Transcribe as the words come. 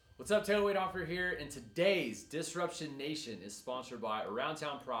What's up, Taylor Wadehofer here, and today's Disruption Nation is sponsored by Around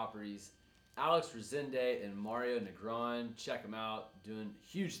Town Properties, Alex Resende and Mario Negron. Check them out, doing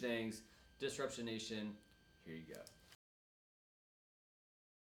huge things. Disruption Nation, here you go.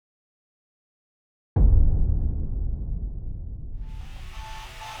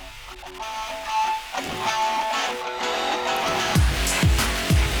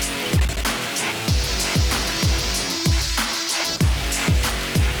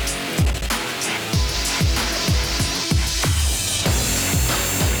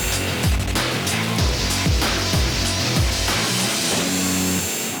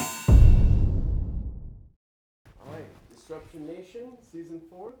 Disruption Nation, Season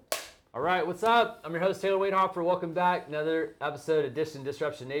 4. All right, what's up? I'm your host, Taylor Wadehofer. Welcome back. Another episode, edition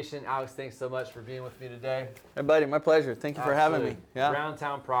Disruption Nation. Alex, thanks so much for being with me today. Hey, buddy, my pleasure. Thank you for having me. Yeah. Around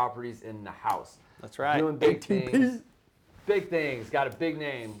Town Properties in the house. That's right. Doing big things. Big things. Got a big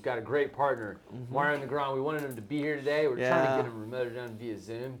name. Got a great partner. Mario Negron. We wanted him to be here today. We're trying to get him remoted on via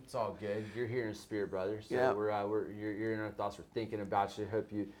Zoom. It's all good. You're here in spirit, brother. So you're in our thoughts. We're thinking about you.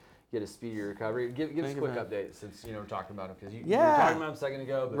 Hope you get a speedy recovery. Give us a quick update since we're talking about him because you were talking about him a second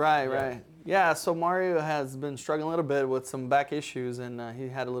ago. But, right. Yeah, so Mario has been struggling a little bit with some back issues, and he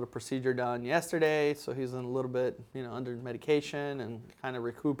had a little procedure done yesterday, so he's in a little bit under medication and kind of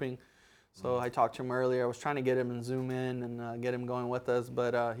recouping. So I talked to him earlier. I was trying to get him in Zoom in and get him going with us,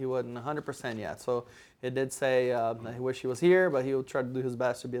 but he wasn't 100% yet. So it did say that he wished he was here, but he'll try to do his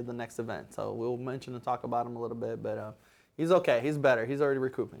best to be at the next event. So we'll mention and talk about him a little bit, but he's okay. He's better. He's already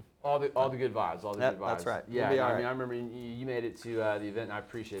recouping. All the good vibes. All the good vibes. That's right. Yeah, I mean, I remember you made it to the event, and I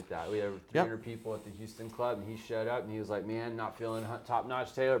appreciate that. We had over 300 people at the Houston Club, and he showed up, and he was like, "Man, not feeling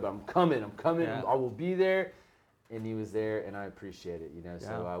top-notch, Taylor, but I'm coming. Yeah. I will be there." And he was there, and I appreciate it.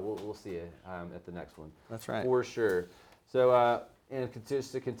 So we'll see you at the next one. That's right. For sure. So and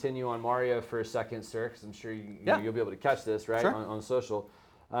just to continue on Mario for a second, sir, because I'm sure you'll be able to catch this right on social.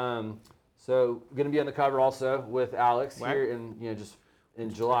 So going to be on the cover also with Alex here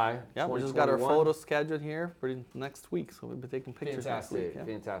in July. Yeah, we just got our photos scheduled here for next week, so we'll be taking pictures next week.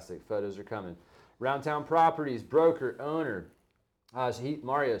 Fantastic. Photos are coming. Round Town Properties, broker, owner.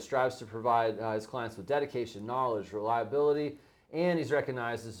 Mario strives to provide his clients with dedication, knowledge, reliability, and he's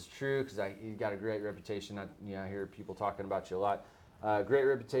recognized this is true because he's got a great reputation. I hear people talking about you a lot. Great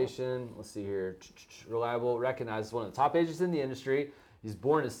reputation. Let's see here. Reliable, recognized as one of the top agents in the industry. He's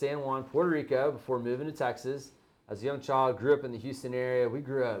born in San Juan, Puerto Rico, before moving to Texas. As a young child, grew up in the Houston area. We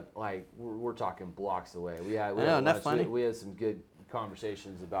grew up we're talking blocks away. We had some good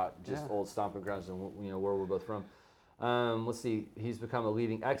conversations about just old stomping grounds and where we're both from. Let's see. He's become a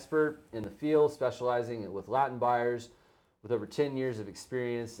leading expert in the field, specializing with Latin buyers. With over 10 years of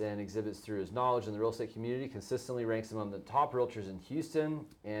experience and exhibits through his knowledge in the real estate community, consistently ranks among the top realtors in Houston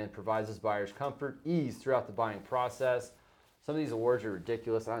and provides his buyers comfort, ease throughout the buying process. Some of these awards are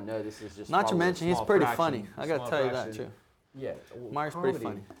ridiculous. I know this is just not to mention he's pretty funny. I got to tell you that too. Yeah, Mario's pretty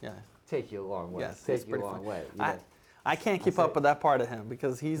funny. Yeah, take you a long way. Yes, take you a long way. I can't keep up with that part of him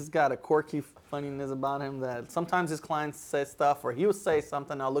because he's got a quirky funniness about him that sometimes his clients say stuff or he will say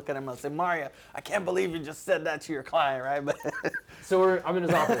something. I'll look at him and say, "Mario, I can't believe you just said that to your client, right?" But so I'm in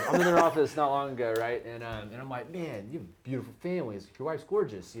his office. I'm in their office not long ago, right? And I'm like, "Man, you have a beautiful family. Your wife's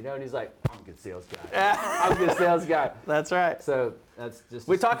gorgeous, And he's like, "I'm a good sales guy. I'm a good sales guy." That's right. So that's just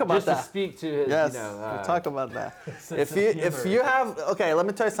talk about that. To speak to his, yes, we talk about that. if you have let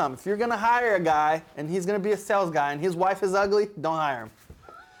me tell you something. If you're gonna hire a guy and he's gonna be a sales guy and his wife is ugly, don't hire him.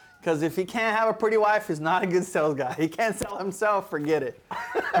 Because if he can't have a pretty wife, he's not a good sales guy. He can't sell himself. Forget it.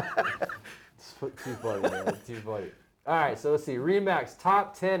 Too funny, man. Too funny. All right, so let's see. RE/MAX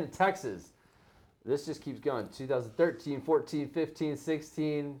top 10 in Texas. This just keeps going. 2013, 14, 15,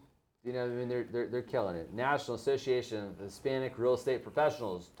 16. They're killing it. National Association of Hispanic Real Estate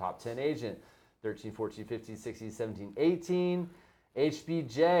Professionals, top 10 agent, 13, 14, 15, 16, 17, 18.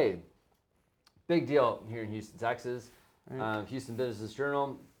 HBJ, big deal here in Houston, Texas. Houston Business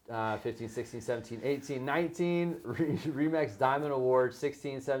Journal, 15, 16, 17, 18, 19. RE/MAX Diamond Award,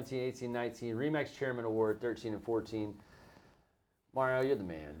 16, 17, 18, 19. RE/MAX Chairman Award, 13 and 14. Mario, you're the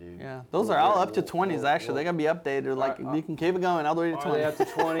man, dude. Yeah, those are all up to 20s, actually. They're going to be updated. You can keep it going all the way to 20. Are they up to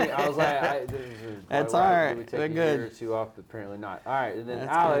 20? I was like, that's all right. We take They're a good. year or two off, but apparently not. All right, and then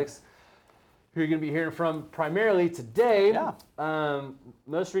That's Alex, who you're going to be hearing from primarily today. Yeah.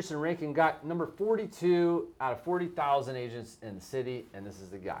 Most recent ranking got number 42 out of 40,000 agents in the city, and this is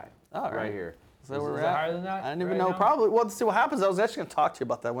the guy right here. So where is we're it at? higher than that? I didn't even know. Probably. Well, to see what happens, I was actually going to talk to you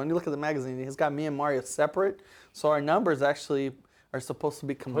about that. When you look at the magazine, he's got me and Mario separate, so our numbers actually are supposed to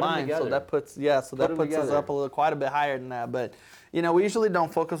be combined. So that puts us up quite a bit higher than that. But you know, we usually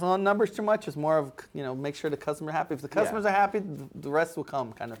don't focus on numbers too much. It's more of, you know, make sure the customer happy. If the customers are happy, the rest will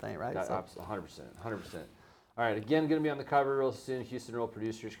come, kind of thing, right? That, So, 100%, 100%. All right, again, going to be on the cover real soon. Houston Roll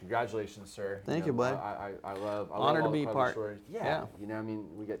Producers, congratulations, sir. Thank you, bud. I love Honored all to be the cover part. stories. Yeah. You know, I mean,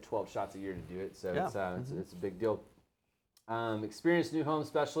 we get 12 shots a year to do it, so Yeah. it's a big deal. Experienced new home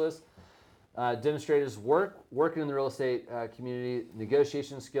specialist. Demonstrators working in the real estate community,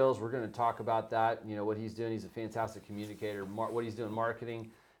 negotiation skills. We're going to talk about that. You know what he's doing. He's a fantastic communicator. What he's doing,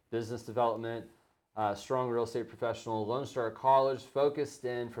 marketing, business development. Strong real estate professional. Lone Star College, focused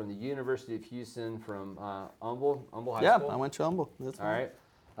in from the University of Houston, from Humble High yeah, School. I went to Humble. That's All fine. right.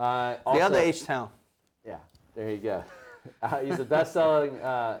 The Also, other H-Town. yeah, there you go. He's a best-selling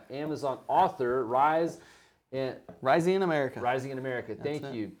Amazon author. Rising Rising in America. in America. Thank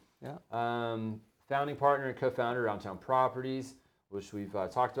it. you. Yeah. Founding partner and co-founder of Roundtown Properties, which we've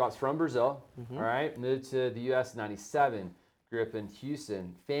talked about. It's from Brazil. All right. Moved to the U.S. in '97. Grew up in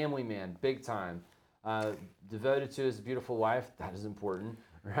Houston. Family man, big time. Devoted to his beautiful wife. That is important,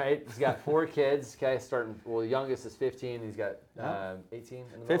 right? He's got 4 kids. Okay, the youngest is 15. He's got 18 in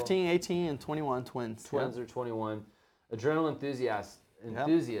the middle. 15, 18, and 21 twins. Twins are 21. Adrenaline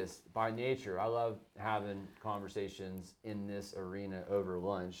enthusiast by nature. I love having conversations in this arena over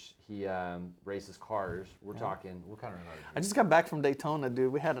lunch. He races cars. We're talking. What kind of car? I just got back from Daytona,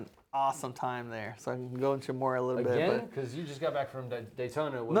 dude. We had an awesome time there, so I can go into more a little bit. Again, because you just got back from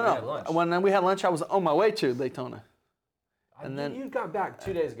Daytona when No, we had lunch. when we had lunch, I was on my way to Daytona. and then- you got back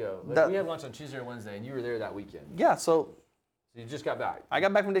 2 days ago. Like, we had lunch on Tuesday or Wednesday, and you were there that weekend. Yeah, so So you just got back. I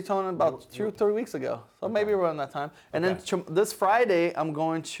got back from Daytona about 2 or 3 weeks ago, so maybe around that time. And then this Friday, I'm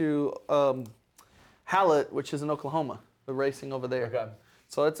going to Hallett, which is in Oklahoma. The racing over there. Okay.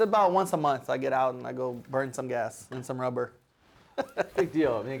 So it's about once a month I get out and I go burn some gas and some rubber. Big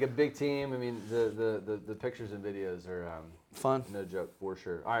deal. I mean, a big team. I mean, the pictures and videos are Fun. no joke for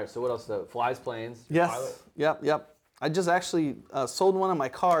sure. All right. So what else? Though? Flies planes. Yes. Yep. I just actually sold one of my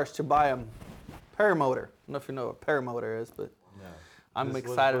cars to buy a paramotor. I don't know if you know what a paramotor is, but No. I'm What's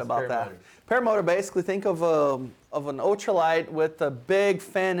excited about that. paramotor? Paramotor, basically think of an ultralight with a big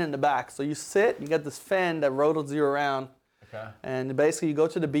fin in the back. So you sit, you get this fin that rotates you around. Okay. And basically, you go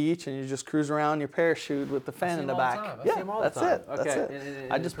to the beach and you just cruise around your parachute with the fan in the back. Yeah, that's it. Okay. That's it.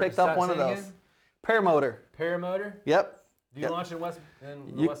 And I just picked up one of say it those. again? Paramotor. Paramotor. Yep. Do you Yep. launch in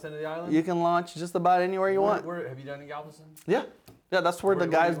the You- west end of the island? You can launch just about anywhere you want. Where, have you done in Galveston? Yeah. Yeah, that's where the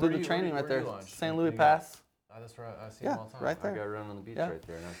guys do where the you- training where right do you there. launch? St. Where Louis do you go? Pass. That's where I see Yeah, him all the time. right there. I go around on the beach Yeah. right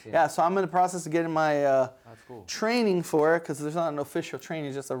there, and I see him. Yeah, so I'm in the process of getting my That's cool. training for it because there's not an official training,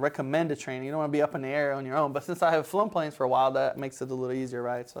 it's just a recommended training. You don't want to be up in the air on your own. But since I have flown planes for a while, that makes it a little easier,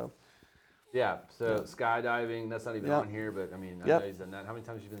 right? So Yeah. So skydiving. That's not even Yeah. on here, but I mean, I Yep. know he's done that. How many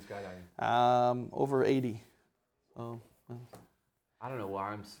times have you been skydiving? over 80. So I don't know why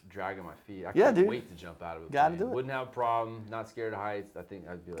I'm dragging my feet. I Yeah, can't dude. wait to jump out of it. Gotta do it. Wouldn't have a problem. Not scared of heights. I think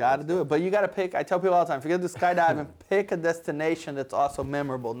I'd be like, got to let's do go. it. But you got to pick, I tell people all the time, if you're going to do skydiving, pick a destination that's also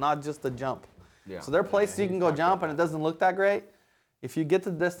memorable, not just the jump. Yeah. So there are places you he's can go talked jump about and it doesn't look that great. If you get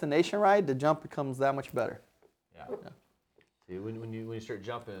to the destination right, the jump becomes that much better. Yeah. See, when you start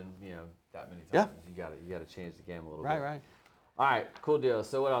jumping, you know, that many Yeah. times, you gotta change the game a little Right, bit. right. All right, cool deal.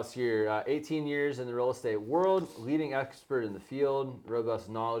 So what else here? 18 years in the real estate world, leading expert in the field, robust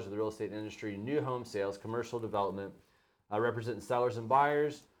knowledge of the real estate industry, new home sales, commercial development, representing sellers and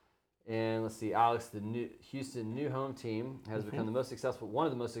buyers. And let's see, Alex, the Houston new home team has become one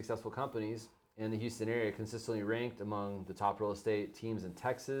of the most successful companies in the Houston area, consistently ranked among the top real estate teams in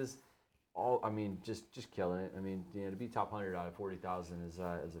Texas. Just killing it. I mean, you know, to be top 100 out of 40,000 is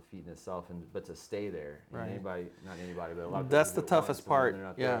a feat in itself, but to stay there, and Right. not anybody, but a lot of That's people the do it once, toughest and then part. they're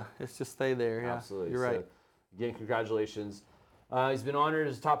not Yeah, there. it's just stay there. Yeah, Absolutely. You're right. So, again, congratulations. He's been honored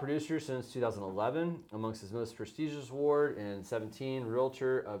as top producer since 2011, amongst his most prestigious award, and 17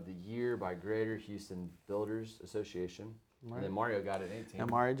 Realtor of the Year by Greater Houston Builders Association. Right. And then Mario got it in 18. And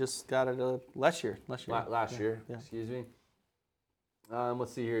Mari just got it last year. Last Yeah, year, yeah. excuse me.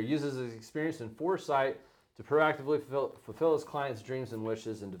 Let's see here. Uses his experience and foresight to proactively fulfill his clients' dreams and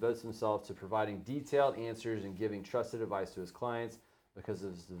wishes, and devotes himself to providing detailed answers and giving trusted advice to his clients because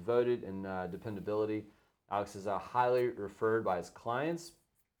of his devoted and dependability. Alex is highly referred by his clients.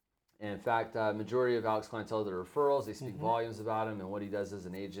 And in fact, majority of Alex's clientele are referrals. They speak volumes about him and what he does as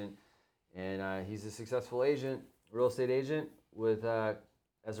an agent. And he's a successful agent, real estate agent, with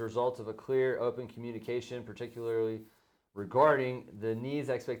as a result of a clear, open communication, particularly regarding the needs,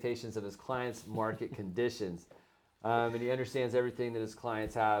 expectations of his clients' market conditions. And he understands everything that his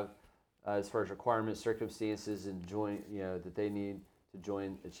clients have as far as requirements, circumstances, and that they need to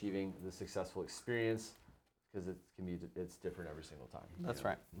join achieving the successful experience. because it's different every single time. That's you know.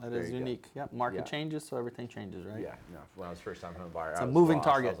 right. That There is you go. unique. Yep. Market Yeah. changes, so everything changes, right? Yeah, no. When I was first time home buyer, It's I a was moving lost.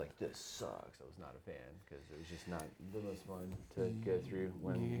 I target. was like, this sucks. I was not a fan because it was just not the most fun to go through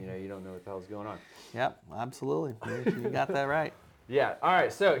when you don't know what the hell's going on. Yep. Absolutely. You got that right. Yeah. All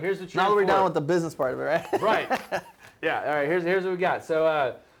right. So here's what you're Now that we're in done for. with the business part of it, right? Right. Yeah. All right. Here's what we got.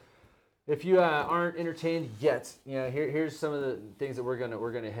 So if you aren't entertained yet, here's some of the things that we're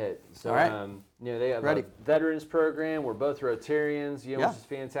gonna hit. So All right. they have Ready. a veterans program. We're both Rotarians, Yeah. which is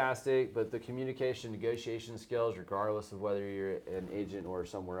fantastic. But the communication, negotiation skills, regardless of whether you're an agent or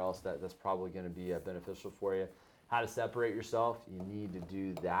somewhere else, that's probably going to be beneficial for you. How to separate yourself? You need to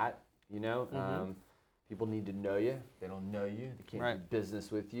do that. People need to know you. They don't know you. They can't Right. do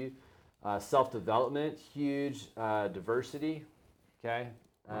business with you. Self-development, huge. Diversity, okay.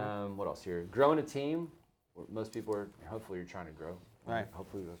 What else here? Growing a team. Most people are, hopefully you're trying to grow. Right.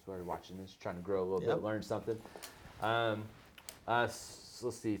 Hopefully that's why you're watching this, trying to grow a little Yep. bit, learn something. So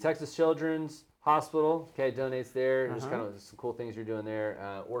let's see, Texas Children's Hospital, okay, donates there. There's kind of some cool things you're doing there.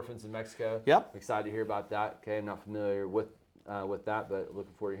 Orphans in Mexico. Yep. I'm excited to hear about that. Okay, I'm not familiar with that, but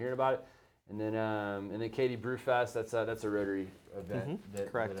looking forward to hearing about it. And then Katie Brewfest. That's a Rotary event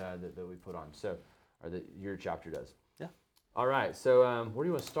Correct. that we put on. So, or that your chapter does. Yeah. All right. So where do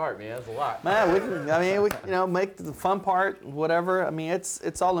you want to start, man? That's a lot. Man, we make the fun part, whatever. I mean,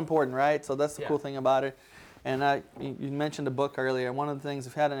 it's all important, right? So that's the Yeah. cool thing about it. And you mentioned the book earlier. One of the things,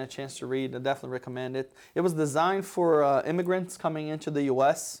 if you hadn't had a chance to read, I definitely recommend it. It was designed for immigrants coming into the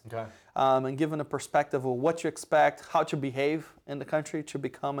U.S. Okay. And given a perspective of what you expect, how to behave in the country to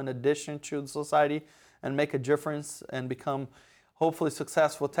become an addition to the society and make a difference and become hopefully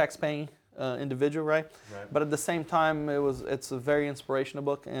successful tax-paying individual, right? Right. But at the same time, it's a very inspirational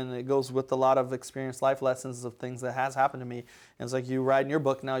book, and it goes with a lot of experience, life lessons of things that has happened to me. And it's like you write in your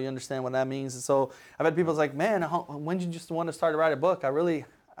book now, you understand what that means. And so I've had people like, man, when did you just want to start to write a book?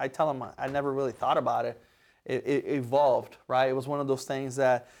 I tell them I never really thought about it. It evolved, right? It was one of those things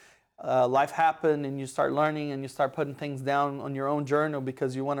that life happened and you start learning and you start putting things down on your own journal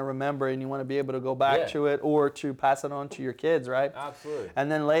because you want to remember and you want to be able to go back Yeah. to it or to pass it on to your kids, right? Absolutely.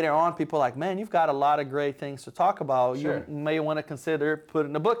 And then later on, people are like, man, you've got a lot of great things to talk about. Sure. You may want to consider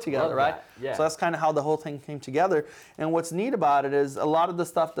putting a book together, Love right? that. Yeah. So that's kind of how the whole thing came together. And what's neat about it is a lot of the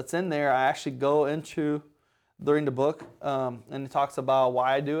stuff that's in there, I actually go into during the book, and it talks about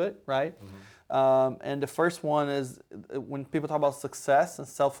why I do it, right? And the first one is when people talk about success and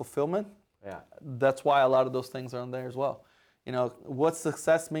self-fulfillment, Yeah. that's why a lot of those things are in there as well. What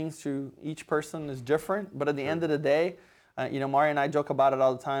success means to each person is different, but at the end of the day, Mario and I joke about it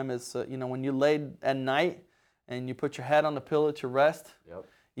all the time, is, when you lay at night and you put your head on the pillow to rest, Yep.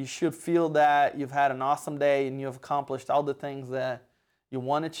 you should feel that you've had an awesome day and you've accomplished all the things that you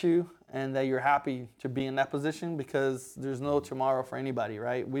wanted to and that you're happy to be in that position, because there's no tomorrow for anybody,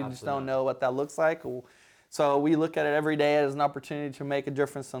 right? We just don't Absolutely. know what that looks like. So we look at it every day as an opportunity to make a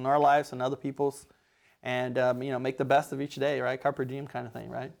difference in our lives and other people's, and make the best of each day, right? Carpe diem kind of thing,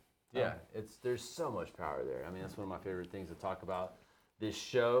 right? Yeah, there's so much power there. I mean, that's one of my favorite things to talk about this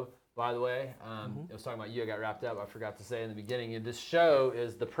show. By the way, I was talking about you. I got wrapped up. I forgot to say in the beginning. And this show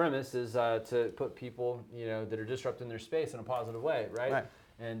is the premise is to put people that are disrupting their space in a positive way, right? Right.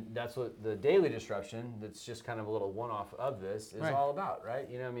 And that's what the daily disruption, that's just kind of a little one-off of this, is Right. all about, right?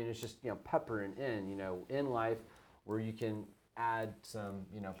 It's just peppering in life where you can add some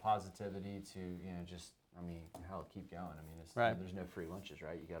positivity to hell, keep going. It's, Right. there's no free lunches,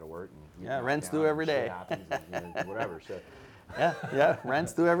 right? You got to work and Yeah, knock rent's down due every and shit day. happens and, whatever. So Yeah,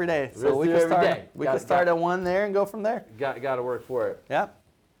 rent's due every day. So Rent's we due can every start. day. We Got- can start got- at one there and go from there. got to work for it. Yeah.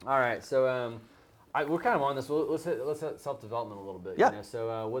 All right, so we're kind of on this. Let's hit self-development a little bit. Yeah.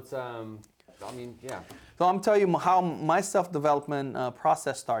 So what's yeah. So I'm telling you how my self-development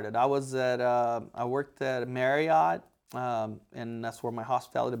process started. I worked at Marriott, and that's where my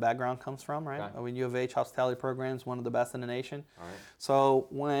hospitality background comes from, right? Okay. I mean, U of H hospitality program is one of the best in the nation. All right. So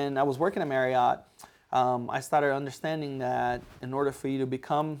when I was working at Marriott, I started understanding that in order for you to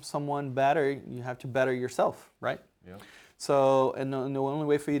become someone better, you have to better yourself, right? Yeah. So, and the only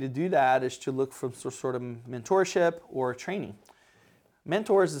way for you to do that is to look for some sort of mentorship or training.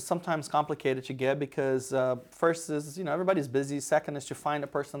 Mentors is sometimes complicated to get because first is, everybody's busy. Second is to find a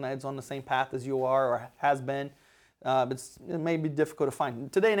person that's on the same path as you are or has been. It may be difficult to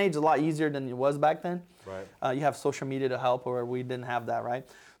find. Today and age is a lot easier than it was back then. Right. You have social media to help, or we didn't have that, right?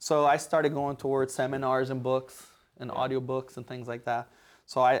 So I started going towards seminars and books and audiobooks and things like that.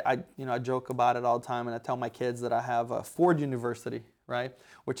 So I joke about it all the time, and I tell my kids that I have a Ford University, right,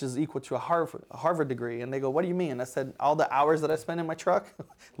 which is equal to a Harvard degree. And they go, "What do you mean?" And I said, all the hours that I spend in my truck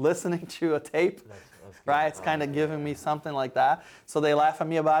listening to a tape right? It's kind of giving me something like that. So they laugh at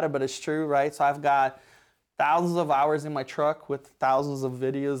me about it, but it's true, right? So I've got thousands of hours in my truck with thousands of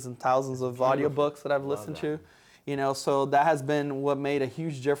videos and thousands of audiobooks that I've listened to. So that has been what made a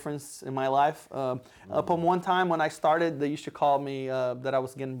huge difference in my life. Up on one time when I started, they used to call me that I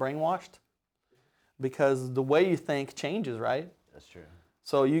was getting brainwashed because the way you think changes, right? That's true.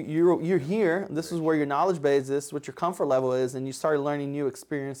 So you're here, this is where your knowledge base is, what your comfort level is, and you started learning new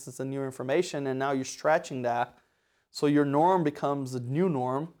experiences and new information, and now you're stretching that. So your norm becomes a new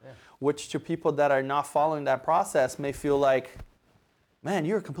norm, which to people that are not following that process may feel like, man,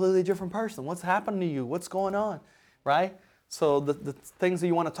 you're a completely different person. What's happened to you? What's going on, right? So the things that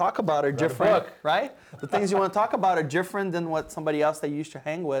you want to talk about are different, right? The things you want to talk about are different than what somebody else that you used to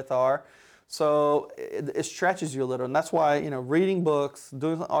hang with are. So it stretches you a little, and that's why reading books,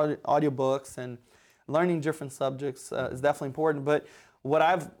 doing audiobooks, and learning different subjects is definitely important. But what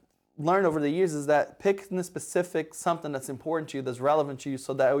I've learned over the years is that picking a specific something that's important to you, that's relevant to you,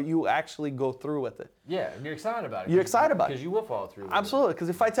 so that you actually go through with it. Yeah, and you're excited about it. You're excited about it. Because you will follow through with Absolutely, because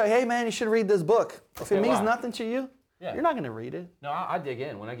if I tell you, hey man, you should read this book, if it means nothing to you, you're not going to read it. No, I dig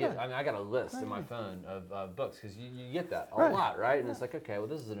in. When I get, I got a list in my phone of books because you get that a lot, right? And it's like, okay, well,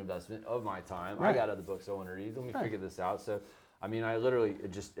 this is an investment of my time. I got other books I want to read. Let me figure this out. So, I literally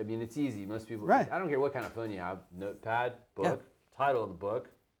it's easy. Most people, I don't care what kind of phone you have, notepad, book, title of the book,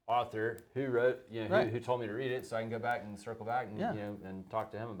 author, who wrote, who told me to read it, so I can go back and circle back and and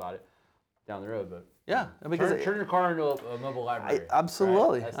talk to him about it down the road. But because turn your car into a mobile library.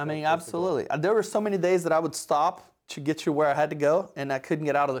 Absolutely. Right? Absolutely. There were so many days that I would stop to get to where I had to go, and I couldn't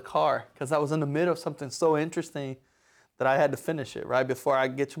get out of the car because I was in the middle of something so interesting that I had to finish it right before I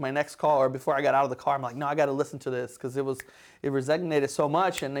get to my next call, or before I got out of the car. I'm like, no, I got to listen to this because it resonated so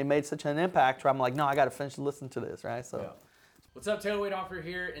much, and they made such an impact. Where I'm like, no, I got to finish listening to this, right? So. What's up, Taylor Wade Offer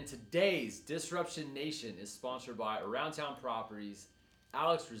here, and today's Disruption Nation is sponsored by Around Town Properties,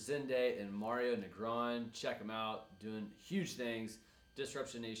 Alex Resende and Mario Negron. Check them out, doing huge things.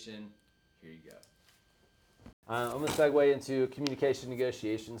 Disruption Nation, here you go. I'm going to segue into communication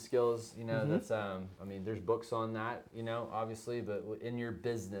negotiation skills. That's, there's books on that, obviously, but in your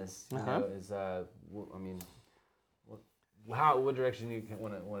business, what direction do you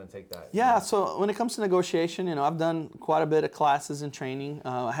want to take that? Yeah, so when it comes to negotiation, I've done quite a bit of classes and training.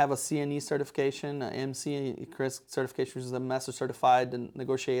 I have a CNE certification, MC Chris certification, which is a master certified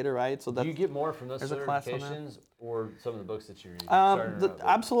negotiator, right? So do you get more from those certifications or some of the books that you read?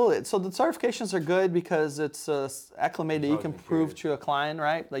 Absolutely. So the certifications are good because it's acclimated that you can prove to a client,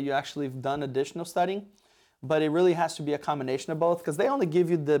 right, that you actually have done additional studying. But it really has to be a combination of both because they only give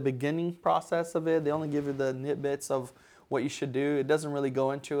you the beginning process of it. They only give you the nitbits of what you should do. It doesn't really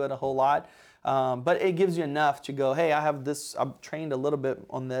go into it a whole lot, but it gives you enough to go, hey, I have this, I'm trained a little bit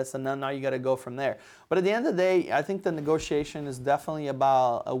on this, and then now you got to go from there. But at the end of the day, I think the negotiation is definitely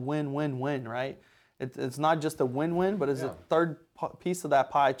about a win-win-win, right? It's not just a win-win, but it's a third piece of that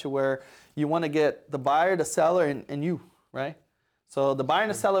pie to where you want to get the buyer, the seller, and you, right? So the buyer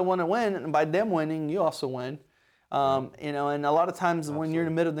and the seller want to win, and by them winning, you also win. And a lot of times when you're in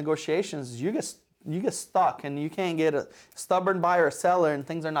the middle of negotiations, you get stuck, and you can't get a stubborn buyer or seller, and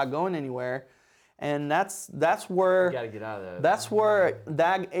things are not going anywhere. And that's where you gotta get out of that. That's where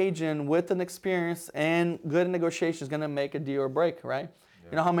that agent with an experience and good negotiation is gonna make a deal or break, right? Yeah.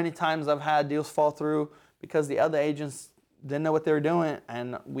 You know how many times I've had deals fall through because the other agents didn't know what they were doing,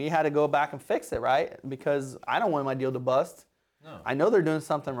 and we had to go back and fix it, right? Because I don't want my deal to bust. No. I know they're doing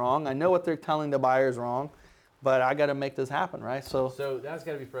something wrong. I know what they're telling the buyer is wrong. But I got to make this happen, right? So that's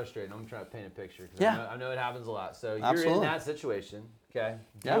got to be frustrating. I'm trying to paint a picture. I know it happens a lot. So you're in that situation, okay?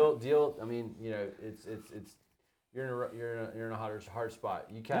 Deal. I mean, it's you're in a hard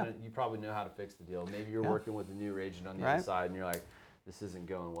spot. You probably know how to fix the deal. Maybe you're working with a new agent on the other side, and you're like, this isn't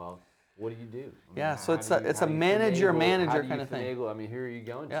going well. What do you do? So it's a manager kind of thing. I mean, who are you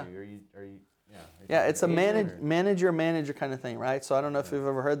going to? Are you? It's a manager kind of thing, right? So I don't know if you've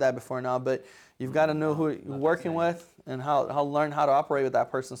ever heard that before now, but you've got to know who you're working with and how learn how to operate with that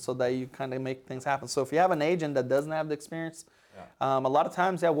person so that you kind of make things happen. So if you have an agent that doesn't have the experience, a lot of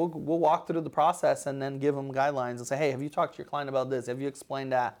times, we'll walk through the process and then give them guidelines and say, hey, have you talked to your client about this? Have you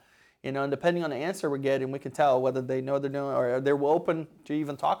explained that? And depending on the answer we're getting, we can tell whether they know what they're doing or they're open to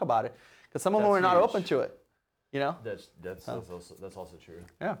even talk about it. Because some of them are not open to it. That's also true.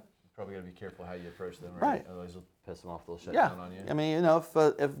 Yeah. Probably got to be careful how you approach them, right? Otherwise, you'll piss them off. They'll shut Yeah. down on you. I mean, if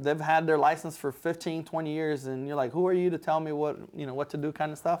they've had their license for 15, 20 years, and you're like, who are you to tell me what to do,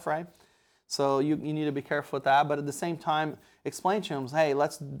 kind of stuff, right? So you need to be careful with that. But at the same time, explain to them, hey,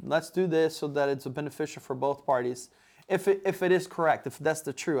 let's do this so that it's beneficial for both parties. if it is correct, if that's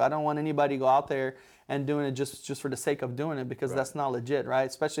the true. I don't want anybody to go out there and doing it just for the sake of doing it, because that's not legit, right?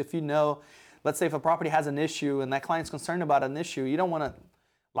 Especially if you know, let's say if a property has an issue and that client's concerned about an issue, you don't want to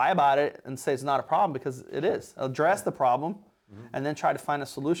lie about it and say it's not a problem, because it is. Address the problem and then try to find a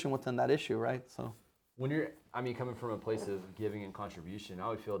solution within that issue, right? So When you're, I mean, coming from a place of giving and contribution, I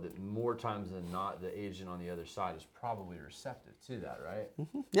would feel that more times than not, the agent on the other side is probably receptive to that, right?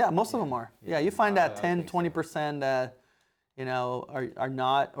 yeah, most of them are. Yeah, you find I that 10, think so. 20% that, you know, are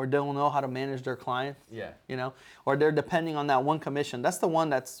not, or don't know how to manage their client. Yeah. You know, or they're depending on that one commission. That's the one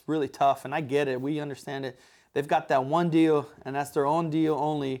that's really tough, and I get it. We understand it. They've got that one deal, and that's their own deal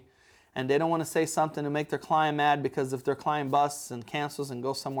only, and they don't want to say something to make their client mad, because if their client busts and cancels and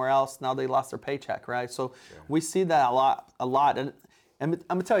goes somewhere else, now they lost their paycheck, right? So we see that a lot. And I'm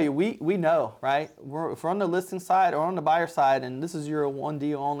gonna tell you, we know, right? If we're on the listing side or on the buyer side, and this is your one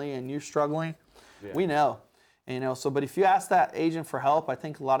deal only, and you're struggling, we know. You know, so but if you ask that agent for help, I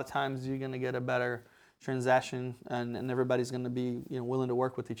think a lot of times you're gonna get a better transaction, and everybody's gonna be, you know, willing to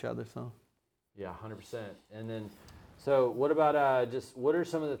work with each other. So Yeah, 100%. And then, so what about just what are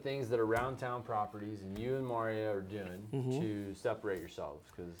some of the things that Around Town Properties and you and Mario are doing to separate yourselves?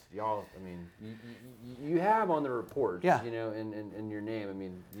 Because y'all, I mean, you have on the report, Yeah. you know, in your name. I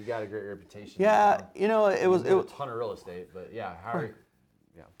mean, you got a great reputation. yeah, you know, it was a ton of real estate, but yeah, how are you?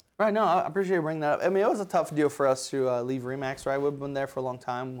 Yeah. right. No, I appreciate you bringing that up. I mean, it was a tough deal for us to leave Remax, right? We've been there for a long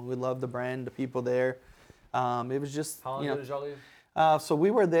time. We love the brand, the people there. It was just, How long you know, ago did y'all leave? so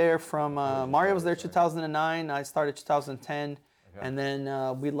we were there from Mario was there 2009. I started 2010, and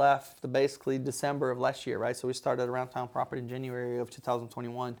then we left basically December of last year, right? So we started Around Town Property in January of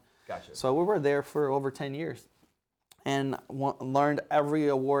 2021. Gotcha. So we were there for over 10 years, and learned every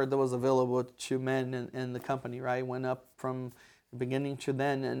award that was available to men in the company, right? Went up from the beginning to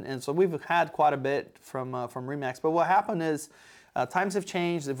then, and so we've had quite a bit from Remax. But what happened is times have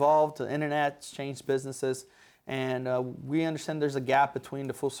changed, evolved. The internet's changed businesses. And we understand there's a gap between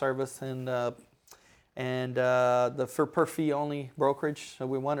the full service and the per fee only brokerage. So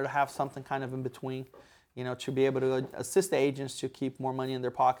we wanted to have something kind of in between, you know, to be able to assist the agents to keep more money in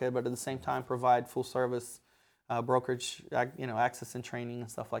their pocket, but at the same time provide full service brokerage, you know, access and training and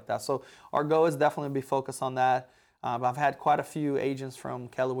stuff like that. So our goal is definitely to be focused on that. I've had quite a few agents from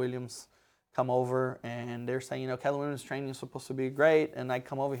Keller Williams come over, and they're saying, you know, Keller Williams training is supposed to be great, and I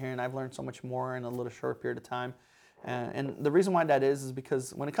come over here and I've learned so much more in a little short period of time. And the reason why that is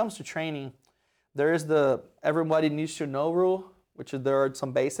because when it comes to training, there is the everybody needs to know rule, which is there are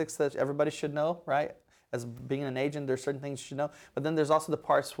some basics that everybody should know, right? As being an agent, there's certain things you should know. But then there's also the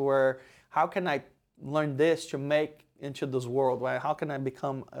parts where how can I learn this to make into this world, right? How can I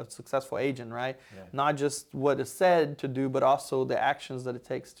become a successful agent, right? Yeah. Not just what is said to do, but also the actions that it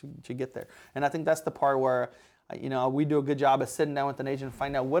takes to get there. And I think that's the part where, you know, we do a good job of sitting down with an agent and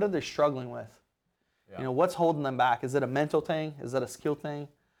find out what are they struggling with. Yeah. You know, what's holding them back? Is it a mental thing? Is it a skill thing?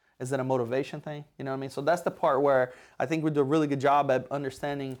 Is it a motivation thing? You know what I mean? So that's the part where I think we do a really good job at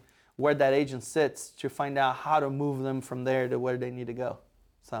understanding where that agent sits to find out how to move them from there to where they need to go.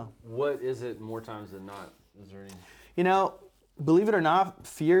 So what is it more times than not? Is there any? You know, believe it or not,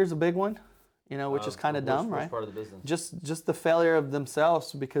 fear is a big one, you know, which is kind of dumb, right? Part of the business. Just the failure of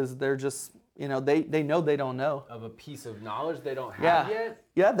themselves, because they're just, you know, they know they don't know. Of a piece of knowledge they don't have yet?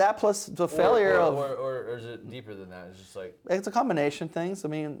 Yeah, that plus the failure or is it deeper than that? It's just like... It's a combination of things. I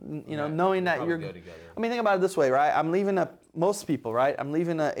mean, you know, knowing that you're... Go together. I mean, think about it this way, right? I'm leaving most people, right? I'm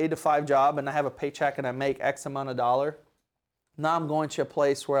leaving an 8 to 5 job and I have a paycheck and I make X amount of dollar. Now I'm going to a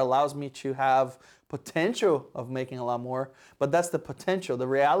place where it allows me to have potential of making a lot more, but that's the potential. The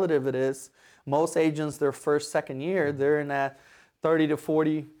reality of it is most agents, their first, second year, they're in that $30 to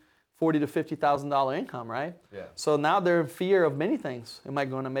 $40 to $50,000 income, right? Yeah. So now they're in fear of many things. Am I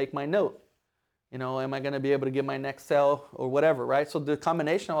going to make my note? You know, am I going to be able to get my next sale or whatever, right? So the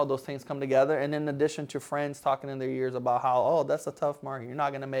combination of all those things come together, and in addition to friends talking in their ears about how, oh, that's a tough market, you're not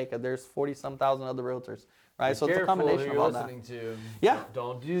going to make it. There's 40-some thousand other realtors, right? So it's a combination of all that. Be careful who you're listening to. Yeah.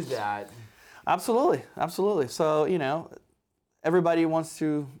 Don't do that. Absolutely, absolutely. So, you know, everybody wants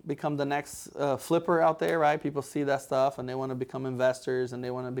to become the next flipper out there, right? People see that stuff and they want to become investors and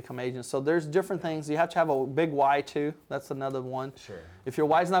they want to become agents. So there's different things. You have to have a big why too. That's another one. Sure. If your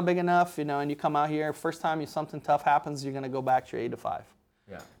why's not big enough, you know, and you come out here, first time something tough happens, you're going to go back to your 8 to 5.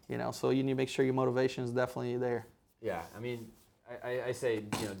 Yeah. You know, so you need to make sure your motivation is definitely there. Yeah, I mean, I say,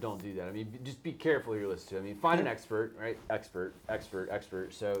 you know, don't do that. I mean, just be careful who you're listening to. I mean, find an expert, right? Expert.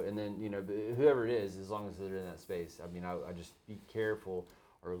 So, and then, you know, whoever it is, as long as they're in that space. I mean, I just be careful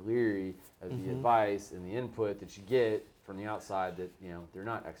or leery of the advice and the input that you get from the outside that they're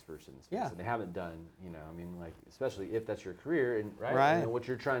not experts in this space, Yeah. and they haven't done. I mean, like especially if that's your career and Right. what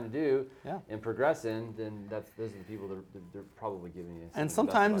you're trying to do Yeah. and progress in, then those are the people that they're probably giving you. And some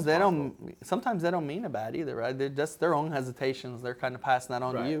of the best sometimes they advice possible. don't. Sometimes they don't mean it bad either, right? They're just their own hesitations. They're kind of passing that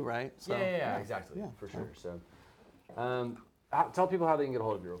on to Right. you, right? Yeah, exactly, Yeah. for sure. So, tell people how they can get a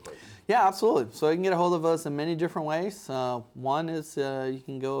hold of you real quick. Yeah, absolutely. So you can get a hold of us in many different ways. One is you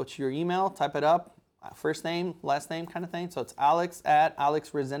can go to your email, type it up, first name, last name kind of thing. So it's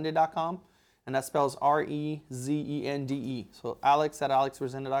alex@alexresende.com, and that spells REZENDE. So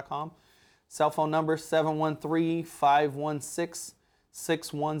alex@alexresende.com. Cell phone number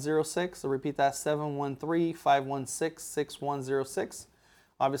 713-516-6106. I'll repeat that, 713-516-6106.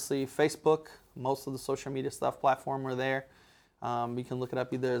 Obviously, Facebook, most of the social media stuff platform are there. You can look it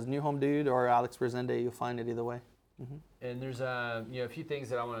up either as New Home Dude or Alex Resende. You'll find it either way. And there's a few things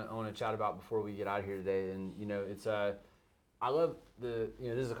that I want to chat about before we get out of here today. And it's I love this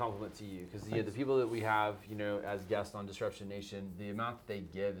is a compliment to you because the people that we have as guests on Disruption Nation, the amount that they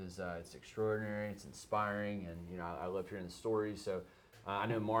give is it's extraordinary, it's inspiring, and I love hearing the stories. So I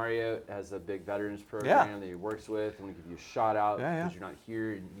know Mario has a big veterans program that he works with. I want to give you a shout out because you're not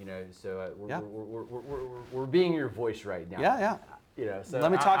here, and so we're being your voice right now. Yeah. So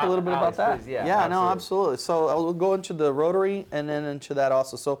Let me talk a little bit Alex, about that. please, No, absolutely. So I'll go into the Rotary and then into that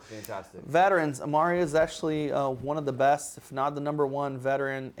also. So fantastic. veterans, Mario is actually one of the best, if not the number one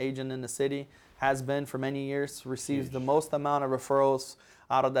veteran agent in the city, has been for many years, receives the most amount of referrals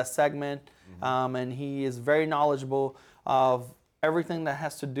out of that segment, and he is very knowledgeable of everything that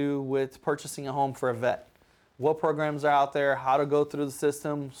has to do with purchasing a home for a vet. What programs are out there, how to go through the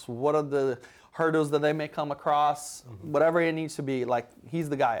systems, what are the hurdles that they may come across, whatever it needs to be. Like, he's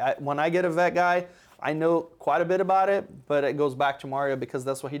the guy. When I get a vet guy, I know quite a bit about it, but it goes back to Mario because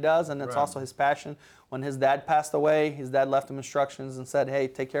that's what he does, and it's also his passion. When his dad passed away, his dad left him instructions and said, hey,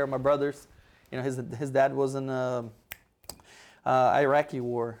 take care of my brothers. His dad was in the Iraqi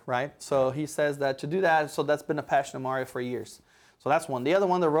war, right? So he says that to do that, so that's been a passion of Mario for years. So that's one. The other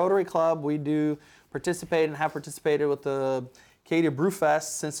one, the Rotary Club, we do participate and have participated with the Acadia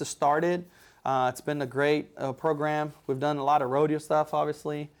Brewfest since it started. It's been a great program. We've done a lot of rodeo stuff,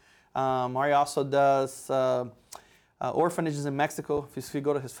 obviously. Mario also does orphanages in Mexico. If you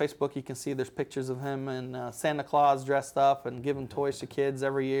go to his Facebook, you can see there's pictures of him and Santa Claus dressed up and giving toys to kids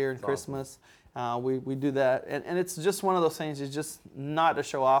every year and Christmas. We do that. And it's just one of those things. It's just not to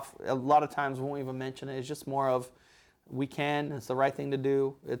show off. A lot of times we won't even mention it. It's just more of we can. It's the right thing to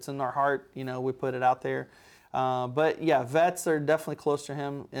do. It's in our heart. We put it out there. But yeah, vets are definitely close to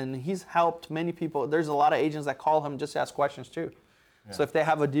him, and he's helped many people. There's a lot of agents that call him just to ask questions too. Yeah. So if they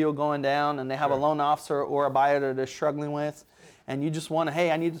have a deal going down and they have a loan officer or a buyer that they're struggling with, and you just want to,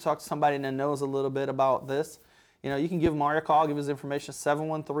 hey, I need to talk to somebody that knows a little bit about this, you can give Mario a call, give his information,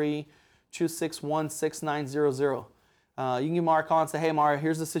 713-261-6900. You can give Mario a call and say, hey, Mario,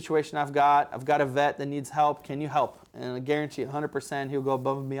 here's the situation I've got a vet that needs help. Can you help? And I guarantee 100% he'll go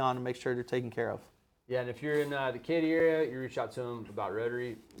above and beyond and make sure they're taken care of. Yeah, and if you're in the Katy area, you reach out to him about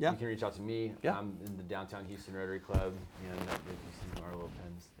Rotary. Yeah. You can reach out to me. Yeah. I'm in the Downtown Houston Rotary Club. If you see our little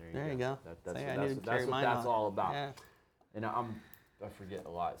pens, there you go. That's what that's all about. Yeah. And I forget a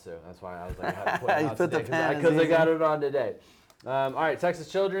lot, so that's why I was like, I had to point it out today because I got it on today. All right, Texas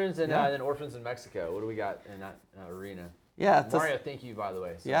Children's and then Orphans in Mexico. What do we got in that arena? Yeah, Mario, thank you, by the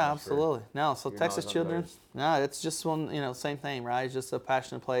way. Absolutely. So Texas Children's, it's just one, same thing, right? It's just a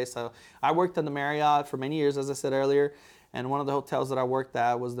passionate place. So I worked at the Marriott for many years, as I said earlier, and one of the hotels that I worked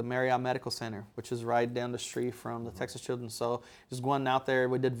at was the Marriott Medical Center, which is right down the street from the Texas Children's. So just going out there,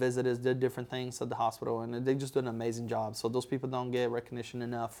 we did visits, did different things at the hospital, and they just did an amazing job. So those people don't get recognition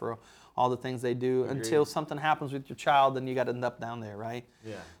enough for all the things they do. Agreed. Until something happens with your child, then you got to end up down there, right?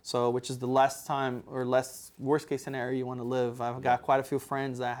 Yeah. So which is the less time or less worst case scenario you want to live. I've got quite a few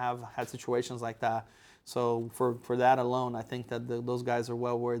friends that have had situations like that. So for that alone, I think that those guys are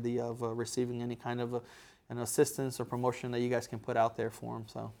well worthy of receiving any kind of an assistance or promotion that you guys can put out there for them.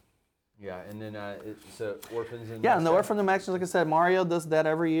 So. Yeah, and then so Orphans in and the Orphans in Mexico, like I said, Mario does that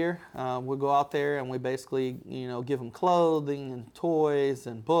every year. We go out there and we basically, give them clothing and toys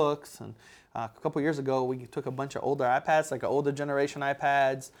and books. And a couple years ago, we took a bunch of older iPads, like older generation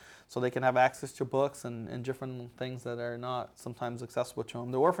iPads, so they can have access to books and different things that are not sometimes accessible to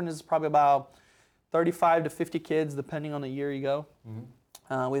them. The orphanage is probably about 35 to 50 kids, depending on the year you go. Mm-hmm.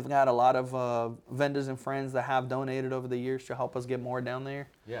 We've got a lot of vendors and friends that have donated over the years to help us get more down there.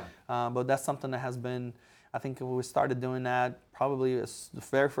 Yeah. But that's something that has been, I think we started doing that probably the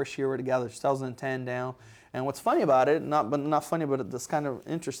very first year we were together, 2010 down. And what's funny about it, not funny, but it's kind of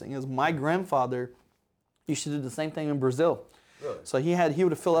interesting, is my grandfather You should do the same thing in Brazil. Really? So he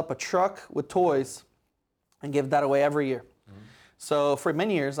would fill up a truck with toys and give that away every year. So for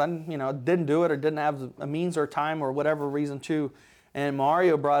many years, I didn't do it or didn't have a means or time or whatever reason to. And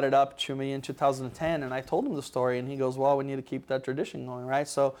Mario brought it up to me in 2010, and I told him the story, and he goes, "Well, we need to keep that tradition going, right?"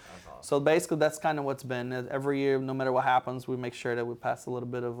 So, so basically, that's kind of what's been. Every year, no matter what happens, we make sure that we pass a little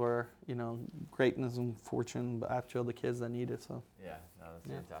bit of our, greatness and fortune out to the kids that need it. So. Yeah, no, that's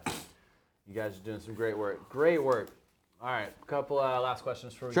fantastic. You guys are doing some great work. Great work. All right, a couple last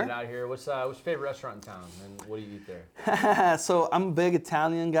questions before we Sure. get out of here. What's your favorite restaurant in town, and what do you eat there? So I'm a big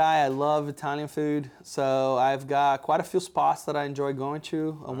Italian guy. I love Italian food. So I've got quite a few spots that I enjoy going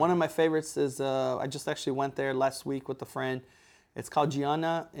to. One of my favorites is I just actually went there last week with a friend. It's called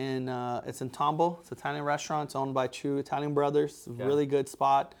Gianna, and it's in Tombo. It's an Italian restaurant. It's owned by two Italian brothers. Okay. Really good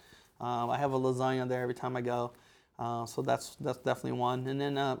spot. I have a lasagna there every time I go. So that's definitely one. And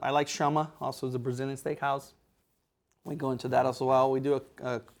then I like Chama, also is a Brazilian steakhouse. We go into that as well. We do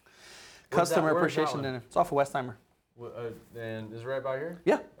a customer where's that appreciation one? dinner. It's off of Westheimer. And is it right about here?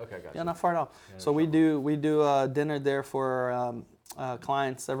 Yeah. Okay, gotcha. Yeah, not far at all. Yeah, So we do dinner there for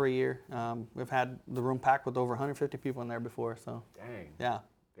clients every year. We've had the room packed with over 150 people in there before. So Dang. yeah,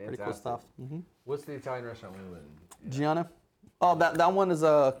 pretty cool Fantastic. stuff. What's the Italian restaurant we went in? Gianna. Oh, that one is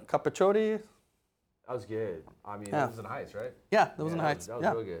a Capriccioli. That was good. I mean, Yeah. that was in Heights, right? Yeah, that was in Yeah, the Heights. That was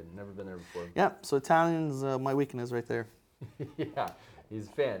Yeah, really good. Never been there before. yeah. So Italians, my weakness right there. Yeah, he's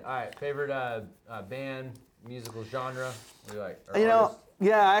a fan. All right, favorite band, musical genre? What do you like? Or You know, artist?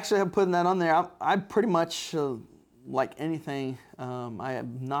 yeah, I actually have put that on there. I pretty much like anything. I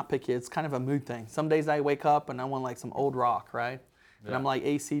am not picky. It's kind of a mood thing. Some days I wake up and I want like some old rock, right? And Yeah. I'm like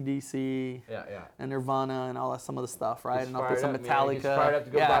AC/DC Yeah, yeah. and Nirvana and all that, some of the stuff, right? Gets and I'll put fired some up, man. Metallica. Gets fired up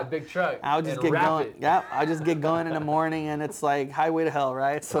to go buy a big truck. I'll just and get rap going. it. Yeah, I just get going in the morning, and it's like highway to hell,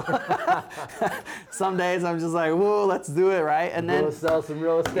 right? So some days I'm just like, whoa, let's do it, right? And then We'll sell some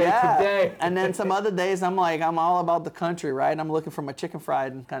real estate yeah, today. and then some other days I'm like, I'm all about the country, right? I'm looking for my chicken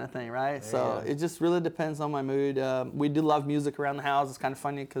fried and kind of thing, right? So Yeah. it just really depends on my mood. We do love music around the house. It's kind of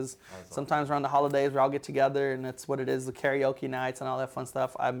funny because sometimes around the holidays we all get together, and that's what it is, the karaoke nights and all that fun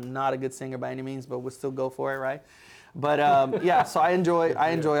stuff. I'm not a good singer by any means, but we'll still go for it, right? But yeah, so I enjoy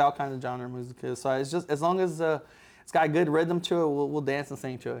all kinds of genre music. So it's just as long as it's got a good rhythm to it, we'll dance and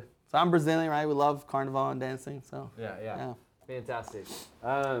sing to it. So I'm Brazilian, right? We love carnival and dancing. So Yeah. Fantastic.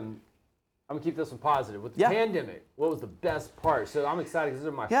 I'm gonna keep this one positive. With the Yeah. pandemic, what was the best part? So I'm excited because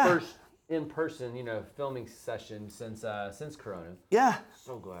this is my Yeah. first in-person, filming session since Corona. yeah.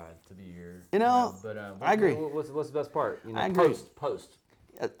 So glad to be here. You know, but I agree. What's the best part? I agree. Post.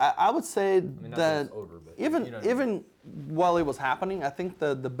 I would say I mean, not that that it's over, but even you know what I mean. even while it was happening, I think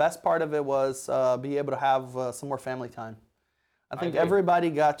the best part of it was be able to have some more family time. I think agree. everybody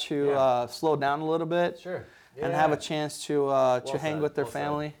got to Yeah. slow down a little bit Sure. and have a chance to hang said, with their well said.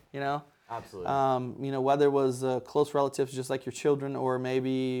 family. Absolutely. Whether it was close relatives, just like your children, or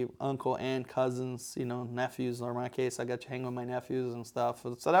maybe uncle, aunt, cousins, nephews. Or in my case, I got to hang with my nephews and stuff.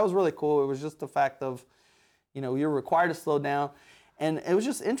 So that was really cool. It was just the fact of, you're required to slow down. And it was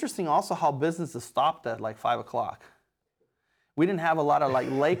just interesting also how businesses stopped at like 5 o'clock. We didn't have a lot of like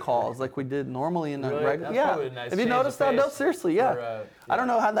late calls like we did normally in the Really? regular. That's Yeah. probably a nice Have you change of noticed that? No, pace seriously, yeah. for, I don't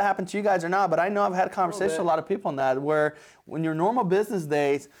know how that happened to you guys or not, but I know I've had conversations with a lot of people on that where when your normal business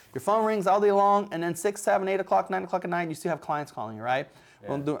days, your phone rings all day long, and then 6, 7, 8 o'clock, 9 o'clock at night, you still have clients calling you, right? Yeah.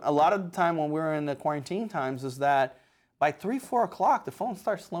 Well, a lot of the time when we were in the quarantine times is that by 3, 4 o'clock, the phone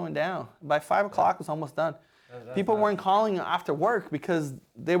starts slowing down. By 5 o'clock, it was almost done. People weren't calling after work because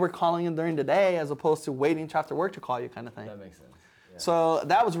they were calling in during the day as opposed to waiting till after work to call you, kind of thing. That makes sense. Yeah. So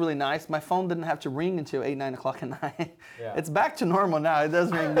that was really nice. My phone didn't have to ring until 8, 9 o'clock at night. Yeah. It's back to normal now. It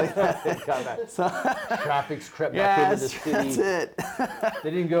does ring. Got that. So, Traffic's crept back yeah, into the that's city. it.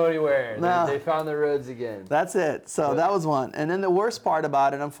 They didn't go anywhere. No. They found their roads again. That's it. So that was one. And then the worst part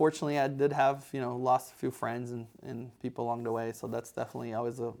about it, unfortunately, I did have, lost a few friends and people along the way. So that's definitely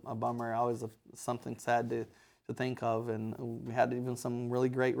always a bummer, always something sad to think of. And we had even some really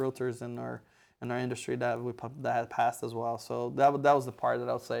great realtors in our industry that had passed as well. So that was the part that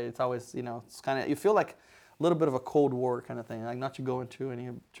I would say. It's always, it's kind of, you feel like a little bit of a Cold War kind of thing, like not to go into any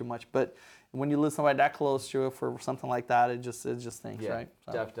too much, but when you lose somebody that close to it for something like that, it just stinks, Yeah, right?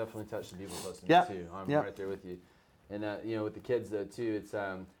 So. definitely touched the people close to Yeah. me too. I'm Yeah. right there with you. And with the kids though too, it's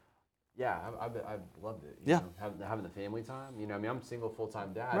I've loved it. Yeah. Having the family time. I'm a single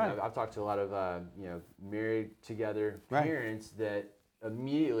full-time dad. Right. I've talked to a lot of married together Right. parents that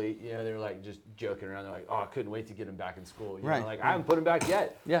immediately, they're like just joking around. They're like, "Oh, I couldn't wait to get them back in school." Right. Like I haven't put them back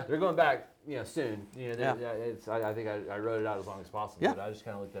yet. Yeah. They're going back, soon. Yeah. I think I wrote it out as long as possible. Yeah. But I just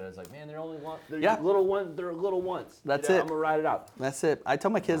kind of looked at it as like, man, they're only they're Yeah. little one. They're little ones. That's it. I'm gonna ride it out. That's it. I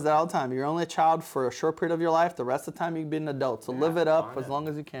tell my kids that all the time. You're only a child for a short period of your life. The rest of the time you can be an adult. So live it up fine. as long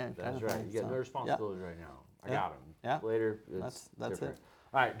as you can. That's kind of right. thing. You got So, no responsibilities right now. I Yeah. got them. Yeah. Later, it's That's different. it.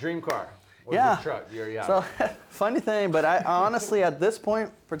 All right, dream car. What's Yeah. your truck? You already got So it. funny thing, but I honestly at this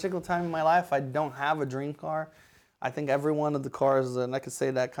point, particular time in my life, I don't have a dream car. I think every one of the cars, and I could say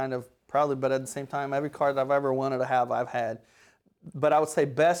that kind of proudly, but at the same time, every car that I've ever wanted to have, I've had. But I would say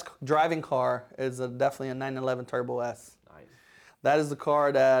best driving car is definitely a 911 Turbo S. Nice. That is the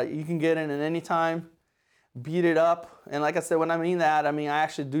car that you can get in at any time, beat it up. And like I said, when I mean that, I mean I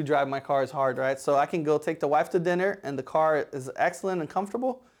actually do drive my cars hard, right? So I can go take the wife to dinner and the car is excellent and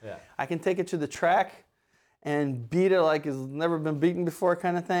comfortable. Yeah. I can take it to the track and beat it like it's never been beaten before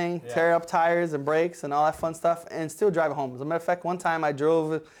kind of thing, Yeah. tear up tires and brakes and all that fun stuff and still drive it home. As a matter of fact, one time I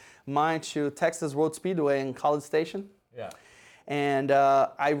drove mine to Texas Road Speedway in College Station Yeah. and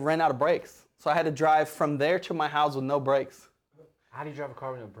I ran out of brakes. So I had to drive from there to my house with no brakes. How do you drive a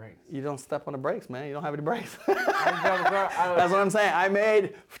car with no brakes? You don't step on the brakes, man. You don't have any brakes. How do you drive a car? That's what I'm saying. I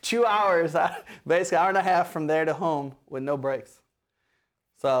made 2 hours, basically an hour and a half from there to home with no brakes.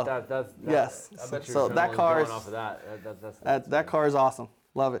 So That's yes. I bet you're So that adrenaline car going is- off of that. that car is awesome.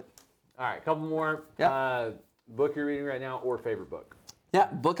 Love it. All right, a couple more. Yeah. Book you're reading right now or favorite book? Yeah,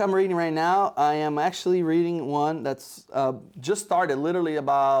 book I'm reading right now. I am actually reading one that's just started literally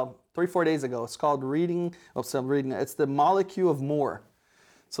about 3-4 days ago. It's called I'm reading it. It's The Molecule of More.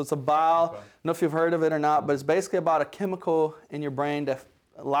 So it's about, I don't know if you've heard of it or not, but it's basically about a chemical in your brain that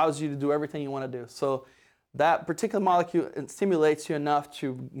allows you to do everything you want to do. So that particular molecule it stimulates you enough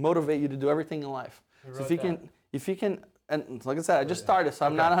to motivate you to do everything in life. So if you can, and like I said, I just started, so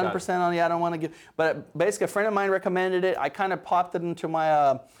I'm not 100% on it. I don't want to give, but basically a friend of mine recommended it. I kind of popped it into my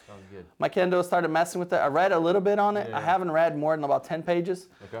Sounds good. my Kindle, started messing with it. I read a little bit on it. Yeah. I haven't read more than about 10 pages.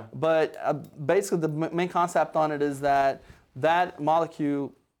 Okay. But basically the main concept on it is that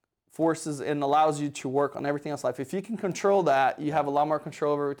molecule forces and allows you to work on everything else in life. If you can control that, you have a lot more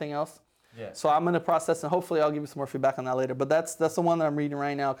control over everything else. Yeah. So I'm in the process, and hopefully I'll give you some more feedback on that later. But that's the one that I'm reading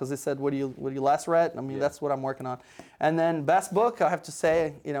right now because they said, what do you last read? I mean, that's what I'm working on. And then best book, I have to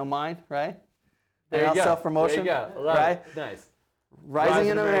say, mine, right? There you go. Self-promotion, There you go. Love right? it. Nice. Rising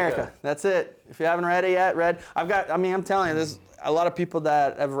in America. That's it. If you haven't read it yet, I'm telling you, there's a lot of people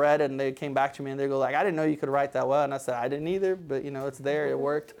that have read it and they came back to me and they go like, I didn't know you could write that well. And I said, I didn't either, but it's there, it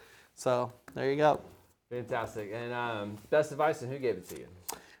worked. So there you go. Fantastic. And best advice, and who gave it to you?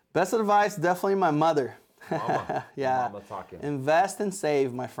 Best advice, definitely my mother. Mama. Yeah. Mama talking. Invest and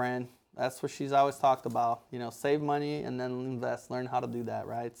save, my friend. That's what she's always talked about. Save money and then invest. Learn how to do that,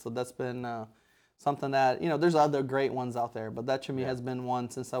 right? So that's been something that, there's other great ones out there, but that to me has been one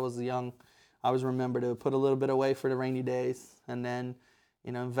since I was young. I always remember to put a little bit away for the rainy days and then,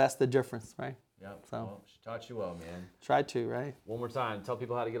 invest the difference, right? Yep. So- Well, she taught you well, man. Try to, right? One more time. Tell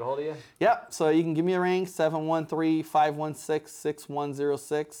people how to get a hold of you. Yep. So you can give me a ring,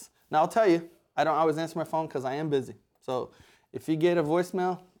 713-516-6106. Now I'll tell you, I don't always answer my phone because I am busy. So if you get a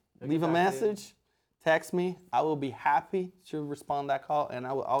voicemail, leave a back to you. message, text me. I will be happy to respond to that call, and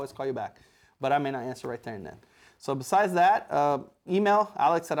I will always call you back. But I may not answer right there and then. So besides that, email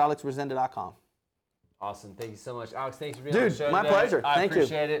alex@alexresende.com. Awesome. Thank you so much. Alex, thanks for being on the Dude, show my today. pleasure. I Thank you.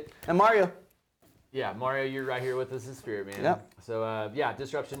 appreciate it. And Mario, Yeah, Mario, you're right here with us in spirit, man. Yep. So,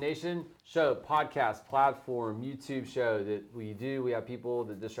 Disruption Nation show, podcast, platform, YouTube show that we do. We have people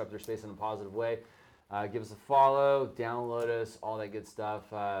that disrupt their space in a positive way. Give us a follow, download us, all that good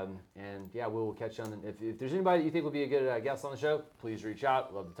stuff. And we will catch you on. If there's anybody that you think would be a good guest on the show, please reach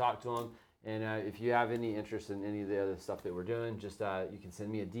out. Love to talk to them. And if you have any interest in any of the other stuff that we're doing, just you can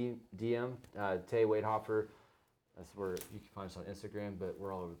send me a DM, Tay Wadehofer. That's where you can find us on Instagram, but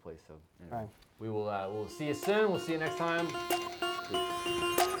we're all over the place. So anyway, Right. we will we'll see you soon. We'll see you next time.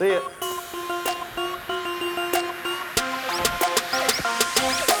 Peace. see ya.